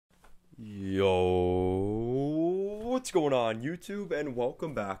Yo, what's going on YouTube, and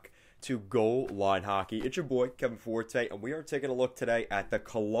welcome back to Goal Line Hockey. It's your boy Kevin Forte, and we are taking a look today at the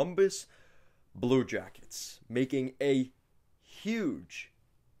Columbus Blue Jackets making a huge,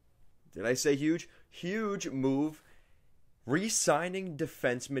 did I say huge? Huge move, re-signing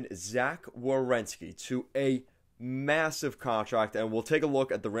defenseman Zach Werenski to a massive contract, and we'll take a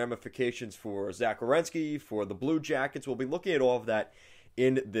look at the ramifications for Zach Werenski, for the Blue Jackets. We'll be looking at all of that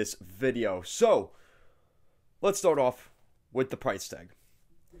in this video. So let's start off with the price tag.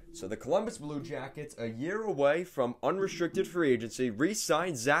 So the Columbus Blue Jackets, a year away from unrestricted free agency,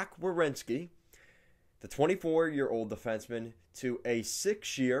 re-signed Zach Werenski, the 24-year-old defenseman, to a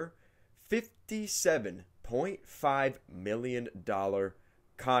 6-year, $57.5 million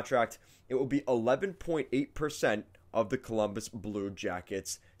contract. It will be 11.8% of the Columbus Blue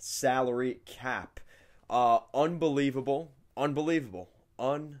Jackets salary cap. Unbelievable.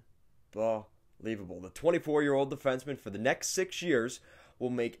 The 24-year-old defenseman for the next 6 years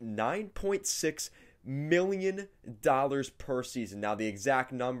will make $9.6 million per season. Now, the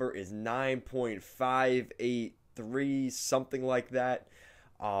exact number is 9.583, something like that.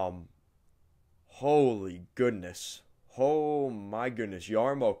 Holy goodness. Oh my goodness.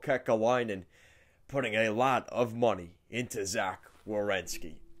 Jarmo Kekalainen putting a lot of money into Zach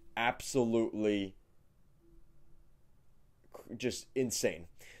Werenski. Absolutely just insane.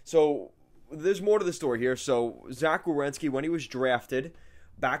 So there's more to the story here. So Zach Werenski, when he was drafted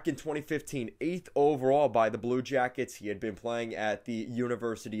back in 2015, 8th overall by the Blue Jackets, he had been playing at the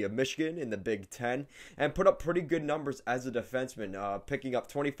University of Michigan in the Big Ten and put up pretty good numbers as a defenseman, picking up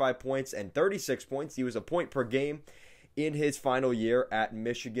 25 points and 36 points. He was a point per game in his final year at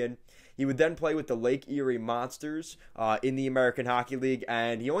Michigan. He would then play with the Lake Erie Monsters in the American Hockey League,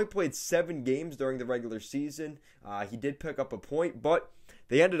 and he only played 7 games during the regular season. He did pick up a point, but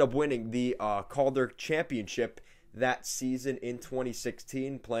they ended up winning the Calder Championship that season in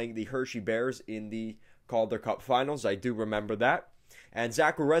 2016, playing the Hershey Bears in the Calder Cup Finals. I do remember that. And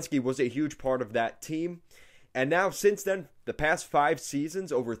Zach Werenski was a huge part of that team. And now, since then, the past 5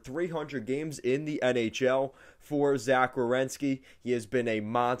 seasons, over 300 games in the NHL for Zach Werenski. He has been a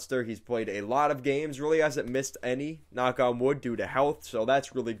monster. He's played a lot of games, really hasn't missed any, knock on wood, due to health, so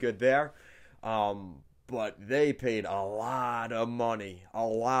that's really good there. But they paid a lot of money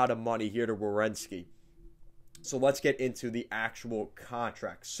here to Werenski. So let's get into the actual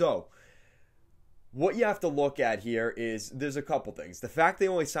contract. So what you have to look at here is there's a couple things. The fact they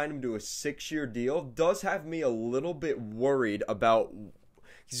only signed him to a 6-year deal does have me a little bit worried about.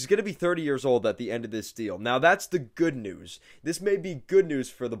 He's going to be 30 years old at the end of this deal. Now, that's the good news. This may be good news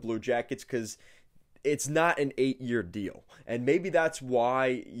for the Blue Jackets because it's not an 8-year deal. And maybe that's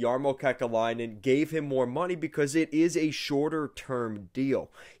why Jarmo Kekalainen gave him more money, because it is a shorter-term deal.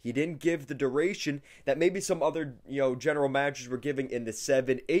 He didn't give the duration that maybe some other general managers were giving in the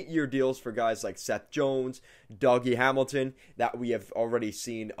 7-8-year deals for guys like Seth Jones, Dougie Hamilton, that we have already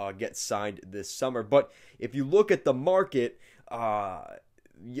seen get signed this summer. But if you look at the market,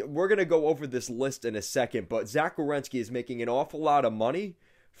 we're going to go over this list in a second, but Zach Werenski is making an awful lot of money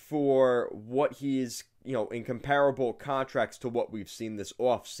for what he's, in comparable contracts to what we've seen this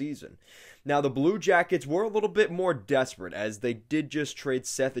offseason. Now, the Blue Jackets were a little bit more desperate, as they did just trade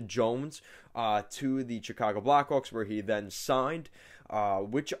Seth Jones to the Chicago Blackhawks, where he then signed,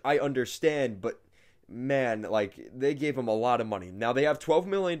 which I understand, but man, they gave him a lot of money. Now, they have $12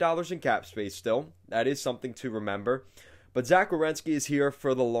 million in cap space still. That is something to remember. But Zach Werenski is here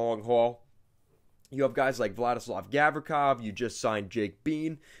for the long haul. You have guys like Vladislav Gavrikov. You just signed Jake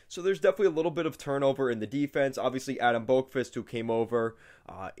Bean. So there's definitely a little bit of turnover in the defense. Obviously, Adam Boqvist, who came over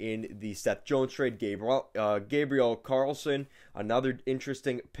in the Seth Jones trade. Gabriel Carlson, another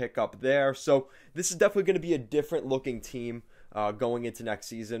interesting pickup there. So this is definitely going to be a different-looking team going into next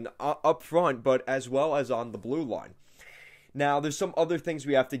season up front, but as well as on the blue line. Now, there's some other things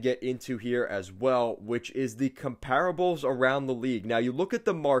we have to get into here as well, which is the comparables around the league. Now, you look at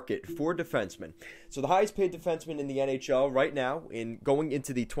the market for defensemen. So the highest paid defenseman in the NHL right now, in going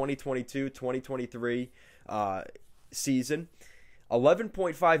into the 2022-2023 season,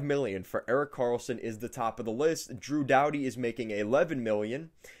 $11.5 million for Erik Karlsson is the top of the list. Drew Doughty is making $11 million.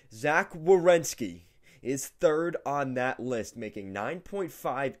 Zach Werenski is third on that list, making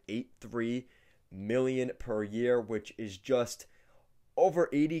 $9.583 million per year, which is just over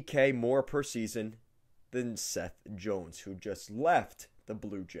 $80K more per season than Seth Jones, who just left the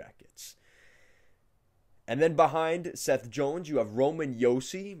Blue Jackets. And then behind Seth Jones, you have Roman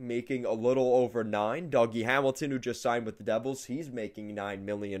Josi making a little over $9 million. Dougie Hamilton, who just signed with the Devils, he's making $9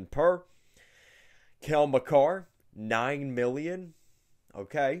 million per. Cale Makar, $9 million.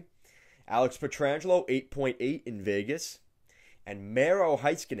 Okay. Alex Pietrangelo, 8.8 in Vegas. And Miro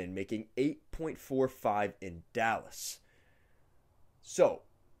Heiskanen making 8.45 in Dallas. So,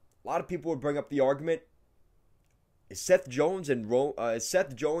 a lot of people would bring up the argument, is Seth Jones and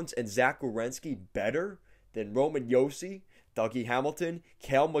Zach Werenski better than Roman Josi, Dougie Hamilton,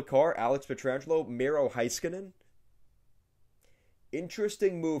 Cale Makar, Alex Pietrangelo, Miro Heiskanen?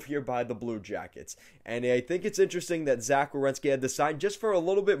 Interesting move here by the Blue Jackets. And I think it's interesting that Zach Werenski had to sign just for a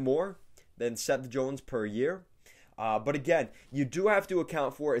little bit more than Seth Jones per year. But again, you do have to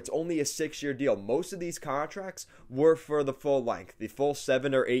account for it's only a 6-year deal. Most of these contracts were for the full length, the full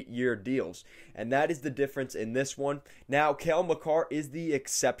 7 or 8 year deals. And that is the difference in this one. Now, Cale Makar is the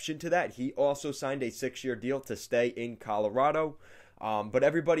exception to that. He also signed a 6-year deal to stay in Colorado. But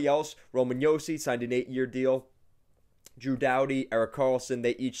everybody else, Roman Josi signed an 8-year deal. Drew Doughty, Erik Karlsson,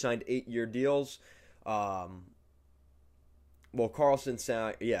 they each signed 8-year deals. Karlsson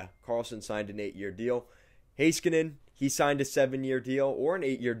signed an 8-year deal. Heiskanen, he signed a 7-year deal or an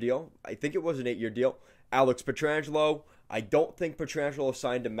 8-year deal. I think it was an 8-year deal. Alex Pietrangelo, I don't think Pietrangelo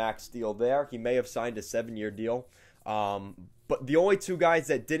signed a max deal there. He may have signed a 7-year deal. But the only two guys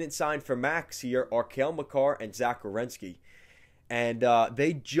that didn't sign for max here are Cale Makar and Zach Werenski. And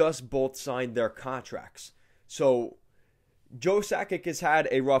they just both signed their contracts. So Joe Sakic has had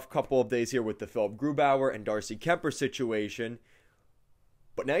a rough couple of days here with the Philip Grubauer and Darcy Kemper situation.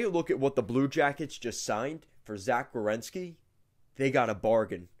 But now you look at what the Blue Jackets just signed for Zach Werenski. They got a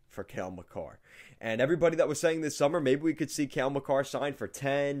bargain for Cale Makar. And everybody that was saying this summer, maybe we could see Cale Makar sign for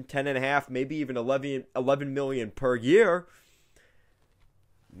 10, 10.5, maybe even 11 million per year.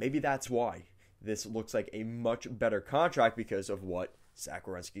 Maybe that's why this looks like a much better contract because of what Zach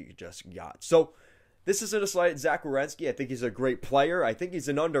Werenski just got. So this isn't a slight at Zach Werenski. I think he's a great player. I think he's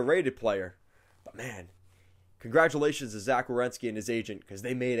an underrated player. But man, congratulations to Zach Werenski and his agent because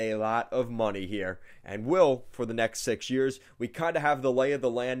they made a lot of money here and will for the next 6 years. We kind of have the lay of the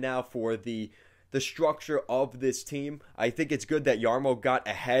land now for the structure of this team. I think it's good that Jarmo got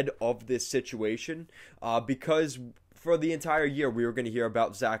ahead of this situation because for the entire year we were going to hear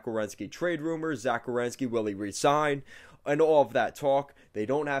about Zach Werenski trade rumors, Zach Werenski, will he resign, and all of that talk. They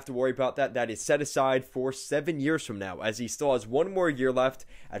don't have to worry about that. That is set aside for 7 years from now as he still has 1 more year left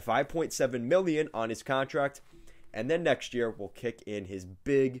at $5.7 million on his contract. And then next year, we'll kick in his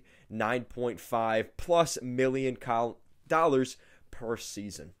big $9.5+ million per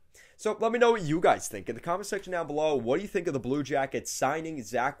season. So let me know what you guys think in the comment section down below. What do you think of the Blue Jackets signing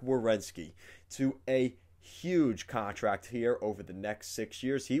Zach Werenski to a huge contract here over the next 6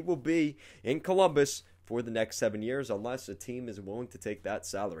 years? He will be in Columbus for the next 7 years unless a team is willing to take that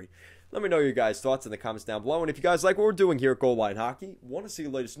salary. Let me know your guys' thoughts in the comments down below. And if you guys like what we're doing here at Goal Line Hockey, want to see the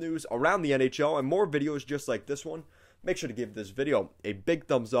latest news around the NHL and more videos just like this one, make sure to give this video a big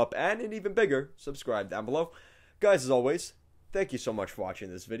thumbs up and an even bigger subscribe down below. Guys, as always, thank you so much for watching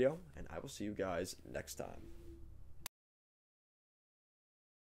this video, and I will see you guys next time.